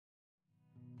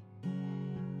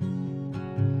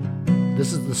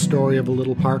This is the story of a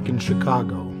little park in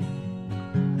Chicago,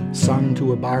 sung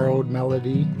to a borrowed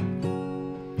melody.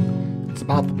 It's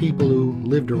about the people who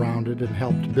lived around it and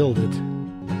helped build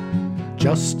it.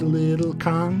 Just a little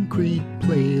concrete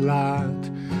play lot,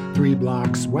 3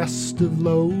 blocks west of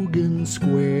Logan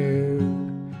Square.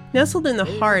 Nestled in the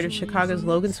heart of Chicago's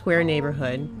Logan Square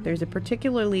neighborhood, there's a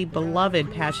particularly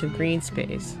beloved patch of green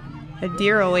space, a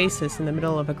dear oasis in the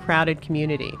middle of a crowded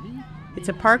community. It's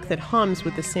a park that hums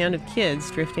with the sound of kids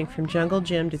drifting from jungle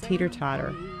gym to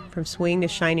teeter-totter, from swing to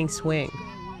shining swing.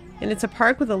 And it's a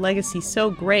park with a legacy so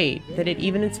great that it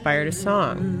even inspired a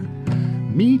song.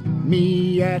 Meet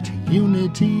me at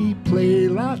Unity Play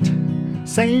Lot,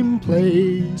 same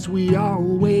place we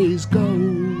always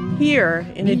go. Here,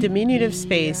 in a diminutive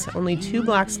space only 2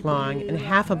 blocks long and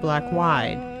half a block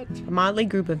wide, a motley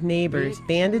group of neighbors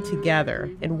banded together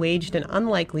and waged an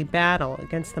unlikely battle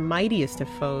against the mightiest of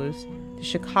foes, the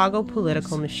Chicago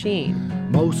political machine.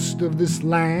 Most of this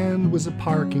land was a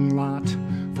parking lot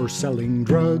for selling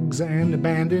drugs and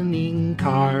abandoning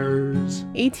cars.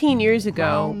 18 years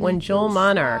ago, when Joel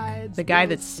Monarch, the guy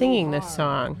that's singing this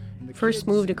song, first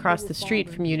moved across the street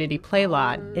from Unity Play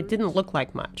Lot, it didn't look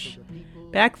like much.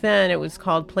 Back then, it was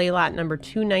called Play Lot number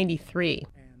 293.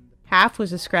 Half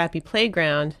was a scrappy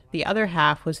playground, the other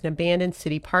half was an abandoned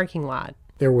city parking lot.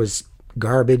 There was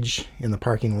garbage in the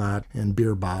parking lot and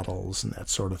beer bottles and that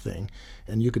sort of thing.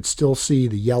 And you could still see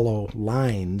the yellow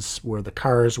lines where the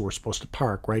cars were supposed to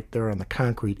park right there on the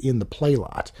concrete in the play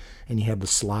lot. And you had the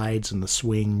slides and the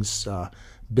swings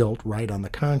built right on the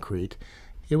concrete.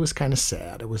 It was kind of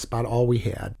sad. It was about all we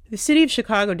had. The city of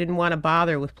Chicago didn't want to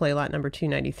bother with Play Lot number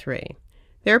 293.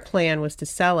 Their plan was to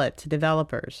sell it to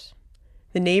developers.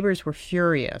 The neighbors were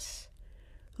furious.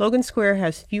 Logan Square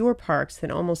has fewer parks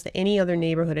than almost any other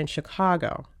neighborhood in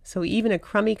Chicago, so even a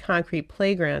crummy concrete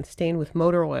playground stained with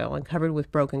motor oil and covered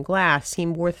with broken glass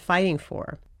seemed worth fighting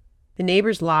for. The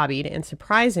neighbors lobbied, and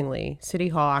surprisingly, City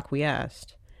Hall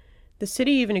acquiesced. The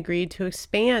city even agreed to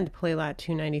expand Play Lot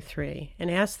 293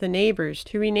 and asked the neighbors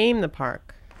to rename the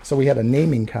park. So we had a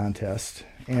naming contest,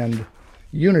 and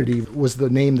Unity was the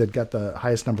name that got the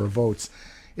highest number of votes.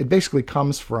 It basically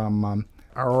comes from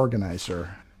our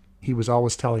organizer. He was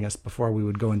always telling us before we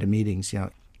would go into meetings,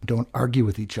 don't argue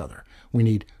with each other. We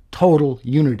need total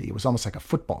unity. It was almost like a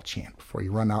football chant before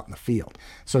you run out in the field.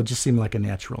 So it just seemed like a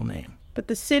natural name. But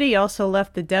the city also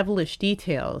left the devilish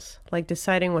details, like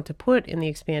deciding what to put in the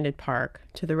expanded park,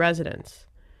 to the residents.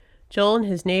 Joel and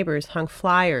his neighbors hung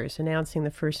flyers announcing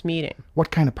the first meeting. What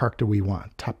kind of park do we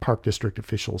want? Top park district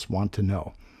officials want to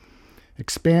know.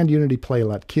 Expand Unity Play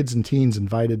Lot, kids and teens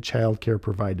invited, child care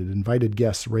provided. Invited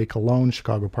guests, Ray Colon,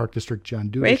 Chicago Park District, John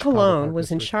Dewey. Ray Colon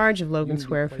was in charge of Logan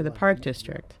Square for the Park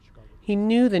District. He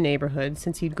knew the neighborhood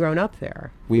since he'd grown up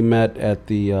there. We met at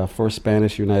the First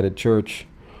Spanish United Church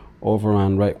over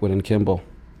on Wrightwood and Kimball.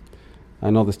 I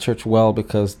know this church well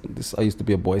because I used to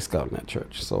be a Boy Scout in that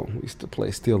church, so we used to play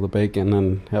Steal the Bacon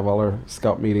and have all our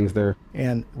scout meetings there.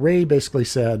 And Ray basically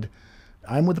said,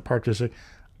 I'm with the Park District.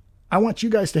 I want you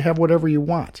guys to have whatever you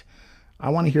want. I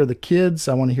want to hear the kids.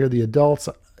 I want to hear the adults.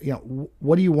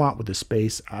 What do you want with this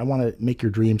space? I want to make your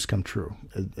dreams come true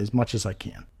as much as I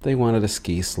can. They wanted a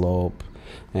ski slope,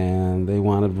 and they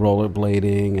wanted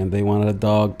rollerblading, and they wanted a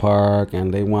dog park,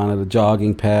 and they wanted a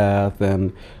jogging path,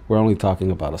 and we're only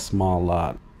talking about a small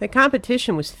lot. The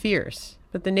competition was fierce,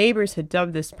 but the neighbors had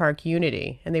dubbed this park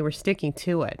Unity, and they were sticking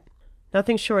to it.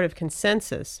 Nothing short of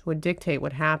consensus would dictate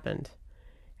what happened.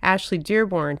 Ashley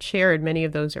Dearborn chaired many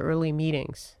of those early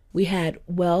meetings. We had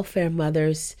welfare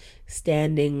mothers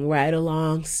standing right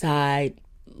alongside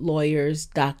lawyers,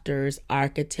 doctors,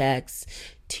 architects,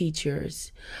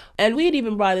 teachers. And we had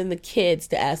even brought in the kids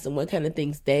to ask them what kind of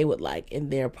things they would like in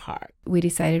their park. We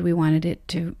decided we wanted it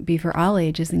to be for all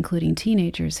ages, including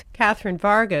teenagers. Catherine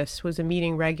Vargas was a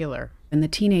meeting regular. And the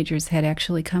teenagers had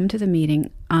actually come to the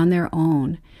meeting on their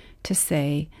own to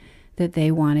say that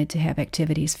they wanted to have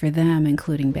activities for them,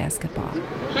 including basketball.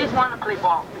 Kids want to play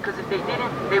ball because if they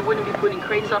didn't, they wouldn't be putting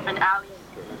crates up in alleys.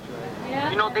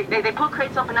 They put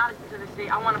crates up in alleys because they say,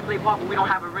 I want to play ball, but we don't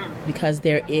have a rim. Because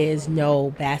there is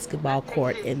no basketball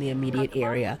court in the immediate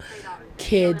area,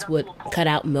 kids would cut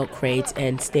out milk crates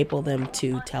and staple them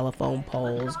to telephone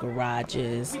poles,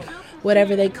 garages,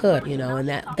 whatever they could, and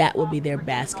that would be their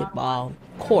basketball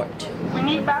court. We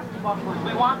need basketball courts.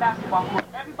 We want basketball courts.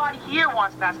 Everybody here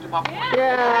wants basketball courts.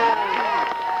 Yeah.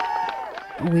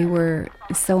 We were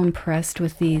so impressed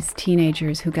with these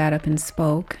teenagers who got up and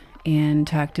spoke and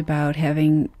talked about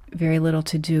having very little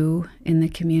to do in the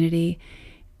community,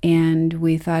 and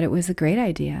we thought it was a great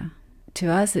idea to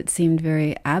us, it seemed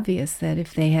very obvious that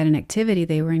if they had an activity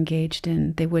they were engaged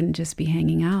in, they wouldn't just be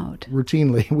hanging out.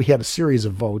 Routinely, we had a series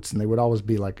of votes, and they would always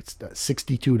be like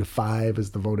 62-5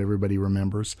 is the vote everybody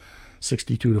remembers.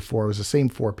 62-4 was the same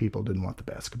 4 people didn't want the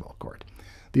basketball court.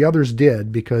 The others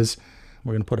did because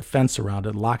we're going to put a fence around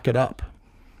it, lock it up.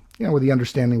 With the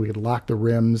understanding we could lock the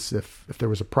rims if there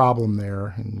was a problem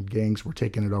there and gangs were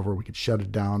taking it over, we could shut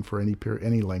it down for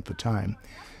any length of time.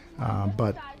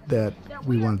 But that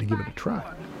we wanted to give it a try.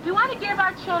 We want to give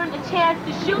our children a chance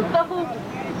to shoot the hoop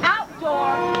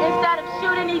outdoor instead of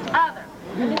shooting each other.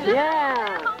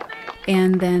 Yeah.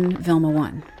 And then Vilma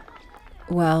won.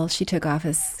 Well, she took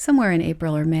office somewhere in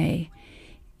April or May,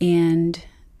 and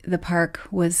the park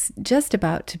was just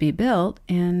about to be built,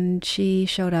 and she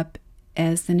showed up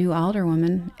as the new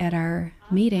alderwoman at our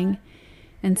meeting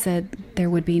and said there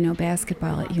would be no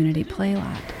basketball at Unity Play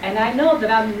Lot. And I know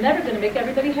that I'm never going to make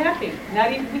everybody happy.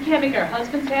 We can't make our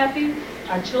husbands happy,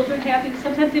 our children happy,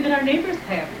 sometimes even our neighbors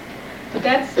happy. But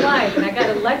that's life, and I got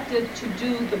elected to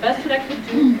do the best that I could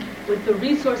do with the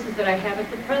resources that I have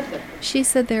at the present. She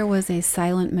said there was a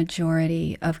silent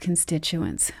majority of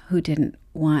constituents who didn't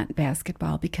want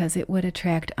basketball because it would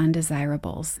attract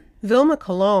undesirables. Vilma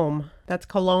Colomb, that's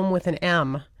Colomb with an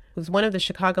M, was one of the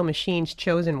Chicago Machine's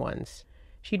chosen ones.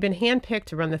 She'd been handpicked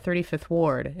to run the 35th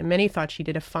Ward, and many thought she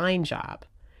did a fine job.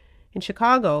 In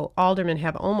Chicago, aldermen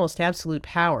have almost absolute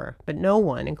power, but no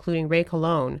one, including Ray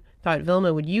Colon, thought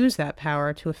Vilma would use that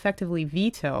power to effectively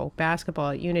veto basketball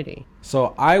at Unity.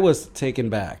 So I was taken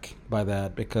back by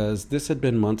that because this had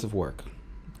been months of work.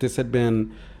 This had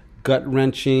been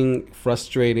gut-wrenching,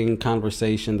 frustrating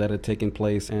conversation that had taken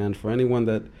place, and for anyone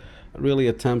that really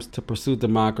attempts to pursue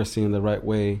democracy in the right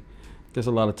way, there's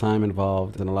a lot of time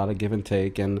involved and a lot of give and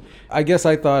take. And I guess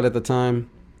I thought at the time,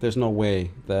 there's no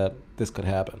way that this could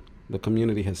happen. The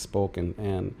community has spoken,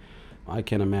 and I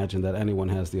can't imagine that anyone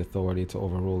has the authority to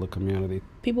overrule the community.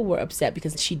 People were upset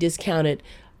because she discounted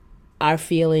our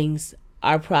feelings,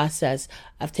 our process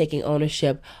of taking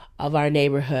ownership of our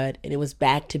neighborhood, and it was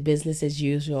back to business as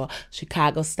usual,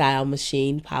 Chicago-style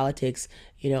machine politics.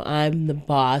 I'm the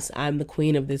boss, I'm the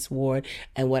queen of this ward,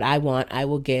 and what I want, I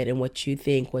will get, and what you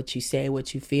think, what you say,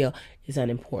 what you feel is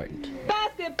unimportant.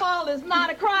 Basketball is not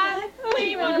a crime.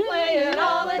 We want to play it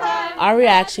all the time. Our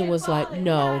reaction was like,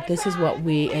 no, this is what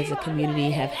we as a community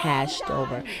have hashed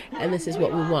over, and this is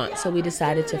what we want, so we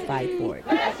decided to fight for it.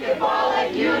 Basketball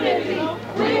at Unity.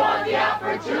 We want the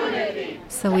opportunity.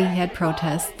 So we had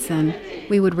protests, and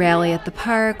we would rally at the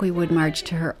park, we would march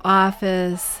to her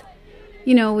office.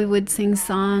 We would sing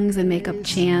songs and make up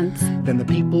chants. Then the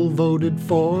people voted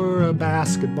for a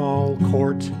basketball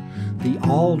court. The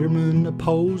aldermen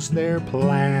opposed their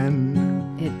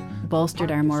plan. It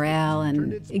bolstered our morale,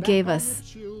 and it gave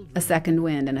us a second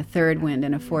wind and a third wind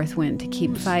and a fourth wind to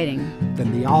keep fighting.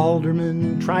 Then the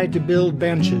aldermen tried to build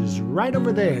benches right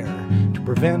over there to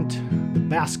prevent the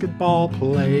basketball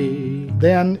play.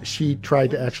 Then she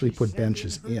tried to actually put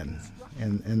benches in,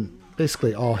 and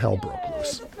basically all hell broke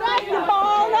loose.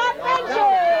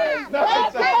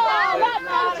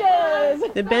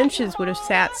 The benches would have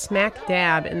sat smack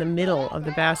dab in the middle of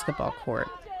the basketball court,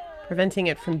 preventing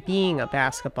it from being a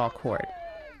basketball court.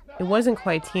 It wasn't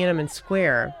quite Tiananmen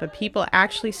Square, but people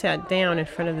actually sat down in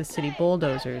front of the city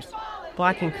bulldozers,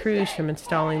 blocking crews from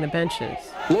installing the benches.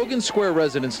 Logan Square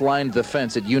residents lined the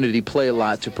fence at Unity Play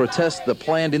Lot to protest the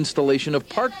planned installation of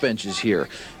park benches here.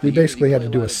 We basically had to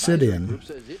do a sit-in.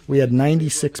 We had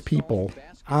 96 people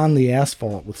on the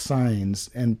asphalt with signs,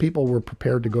 and people were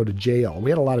prepared to go to jail.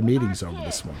 We had a lot of meetings over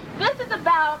this one. This is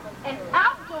about an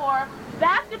outdoor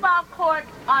basketball court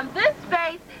on this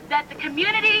space that the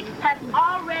community has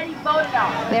already voted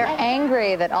on. They're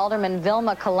angry that Alderman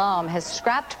Vilma Colomb has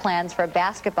scrapped plans for a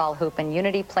basketball hoop in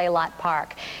Unity Play Lot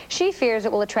Park. She fears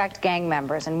it will attract gang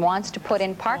members and wants to put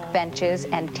in park benches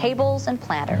and tables and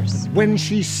planters. When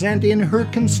she sent in her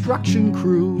construction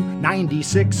crew,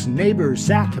 96 neighbors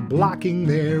sat blocking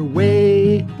their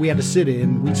way. We had to sit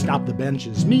in, we'd stop the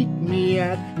benches. Meet me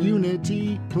at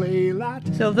Unity Play Lot.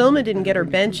 So Vilma didn't get her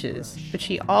benches, but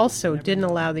she also didn't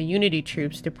allow the Unity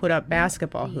troops to put up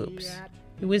basketball hoops.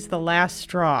 It was the last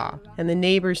straw, and the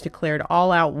neighbors declared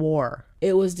all-out war.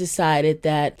 It was decided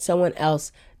that someone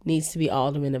else needs to be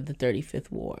alderman of the 35th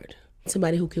Ward.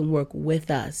 Somebody who can work with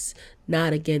us,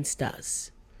 not against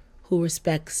us, who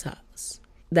respects us.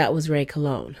 That was Ray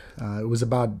Colon. It was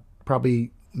about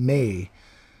probably May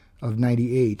of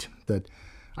 98 that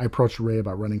I approached Ray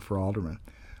about running for alderman.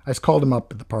 I just called him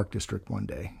up at the Park District one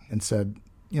day and said,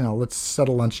 let's set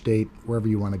a lunch date wherever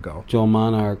you want to go. Joe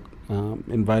Monarch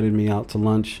invited me out to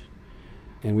lunch,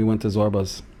 and we went to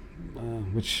Zorba's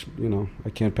which, I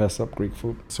can't pass up Greek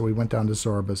food. So we went down to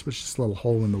Zorba's, which is just a little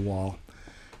hole in the wall.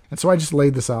 And so I just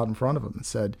laid this out in front of him and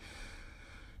said,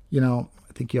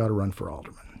 I think you ought to run for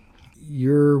alderman.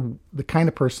 You're the kind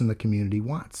of person the community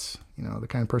wants, the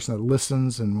kind of person that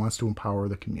listens and wants to empower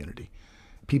the community.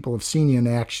 People have seen you in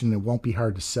action. It won't be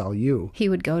hard to sell you. He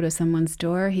would go to someone's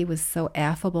door. He was so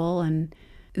affable and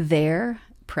there,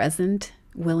 present,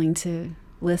 willing to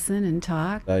listen and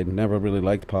talk. I never really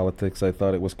liked politics. I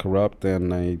thought it was corrupt,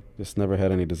 and I just never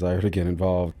had any desire to get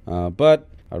involved. But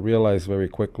I realized very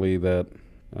quickly that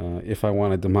if I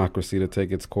wanted democracy to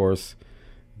take its course,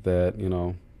 that,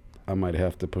 I might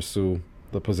have to pursue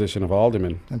the position of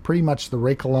alderman. And pretty much the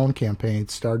Ray Colon campaign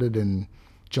started in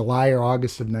July or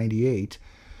August of '98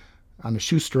 on a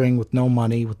shoestring with no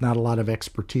money, with not a lot of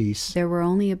expertise. There were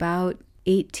only about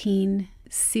 18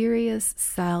 serious,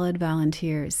 solid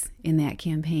volunteers in that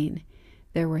campaign.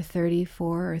 There were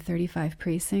 34 or 35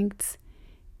 precincts,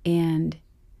 and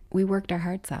we worked our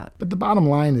hearts out. But the bottom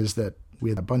line is that we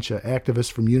had a bunch of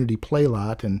activists from Unity Play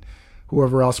Lot and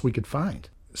whoever else we could find.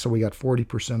 So we got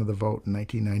 40% of the vote in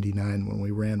 1999 when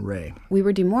we ran Ray. We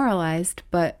were demoralized,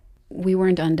 but we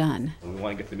weren't undone. We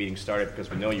want to get the meeting started because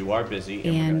we know you are busy.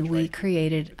 And we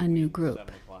created a new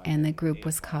group, and the group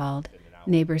was called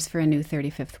Neighbors for a New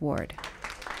 35th Ward.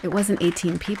 It wasn't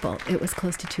 18 people, it was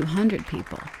close to 200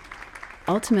 people.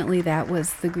 Ultimately, that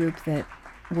was the group that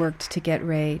worked to get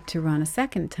Ray to run a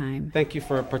second time. Thank you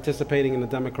for participating in the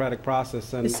democratic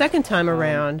process. And the second time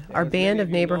around, our band of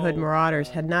neighborhood marauders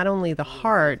had not only the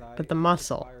heart, but the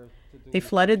muscle. They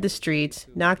flooded the streets,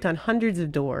 knocked on hundreds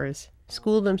of doors,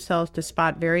 schooled themselves to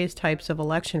spot various types of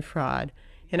election fraud,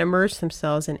 and immersed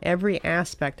themselves in every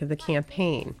aspect of the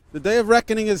campaign. The day of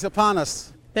reckoning is upon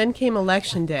us. Then came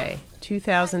Election Day,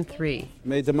 2003.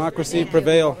 May democracy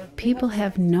prevail. People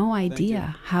have no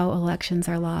idea how elections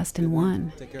are lost and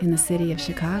won in the city of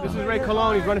Chicago. This is Ray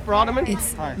Colon. He's running for alderman.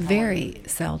 It's very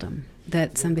seldom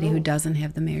that somebody who doesn't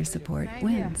have the mayor's support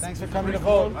wins. Thanks for coming to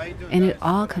vote. And it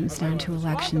all comes down to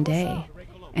Election Day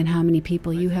and how many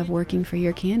people you have working for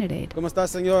your candidate. ¿Cómo está,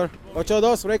 señor?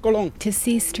 82 Ray Colon. To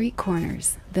see street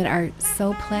corners that are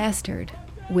so plastered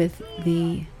with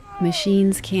the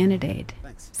machine's candidate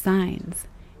signs,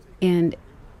 and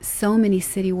so many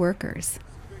city workers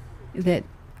that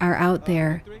are out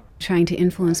there trying to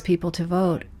influence people to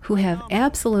vote who have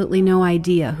absolutely no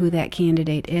idea who that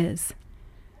candidate is.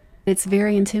 It's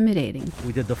very intimidating.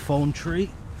 We did the phone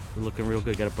tree. We're looking real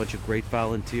good. Got a bunch of great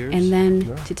volunteers. And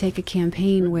then to take a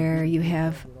campaign where you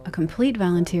have a complete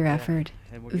volunteer effort,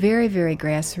 very, very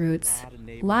grassroots,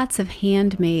 lots of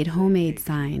handmade, homemade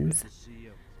signs.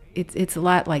 It's a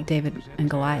lot like David and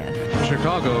Goliath.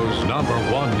 Chicago's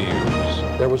 #1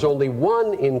 news. There was only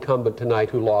one incumbent tonight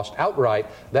who lost outright.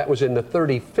 That was in the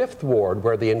 35th Ward,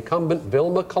 where the incumbent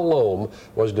Vilma Colon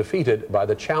was defeated by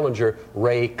the challenger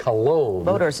Ray Colon.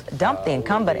 Voters dumped the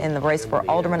incumbent in the race for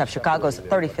alderman of Chicago's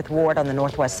 35th Ward on the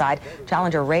northwest side.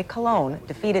 Challenger Ray Colon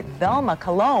defeated Vilma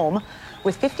Colon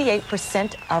with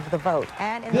 58% of the vote.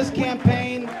 And this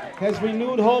campaign has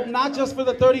renewed hope not just for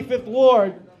the 35th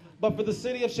Ward, but for the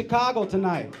city of Chicago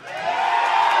tonight.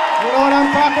 You know what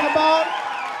I'm talking about?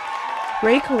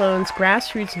 Ray Colon's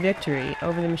grassroots victory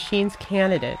over the machine's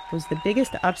candidate was the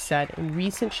biggest upset in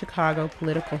recent Chicago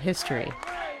political history.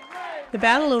 The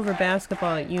battle over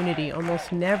basketball at Unity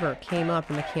almost never came up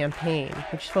in the campaign,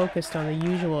 which focused on the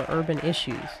usual urban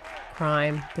issues: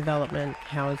 crime, development,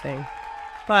 housing.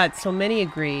 But, so many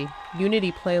agree,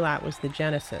 Unity Play Lot was the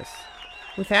genesis.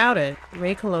 Without it,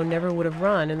 Ray Colon never would have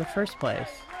run in the first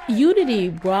place. Unity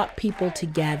brought people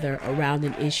together around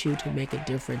an issue to make a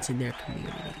difference in their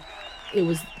community. It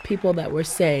was people that were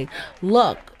saying,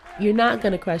 look, you're not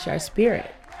going to crush our spirit.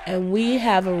 And we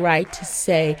have a right to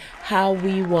say how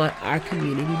we want our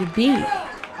community to be.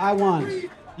 I won.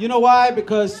 You know why?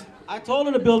 Because I told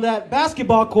her to build that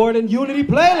basketball court in Unity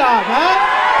Play Lot, man.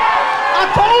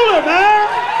 I told her, man.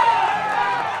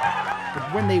 But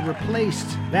when they replaced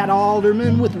that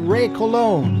alderman with Ray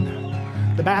Colon,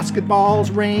 the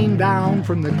basketballs rain down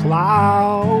from the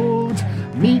clouds.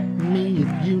 Meet me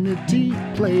at Unity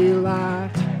Play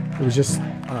Lot. It was just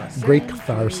a great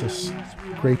catharsis,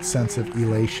 great sense of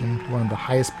elation, one of the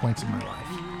highest points of my life.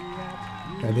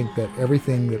 I think that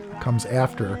everything that comes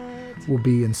after will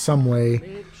be in some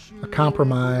way a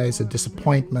compromise, a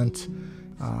disappointment,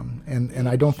 and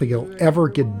I don't think it'll ever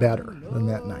get better than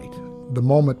that night. The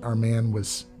moment our man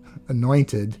was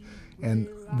anointed, and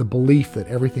the belief that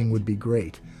everything would be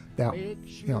great, that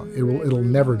it'll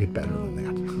never get better than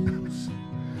that.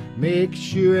 Make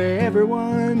sure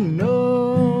everyone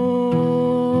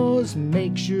knows.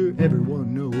 Make sure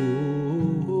everyone knows.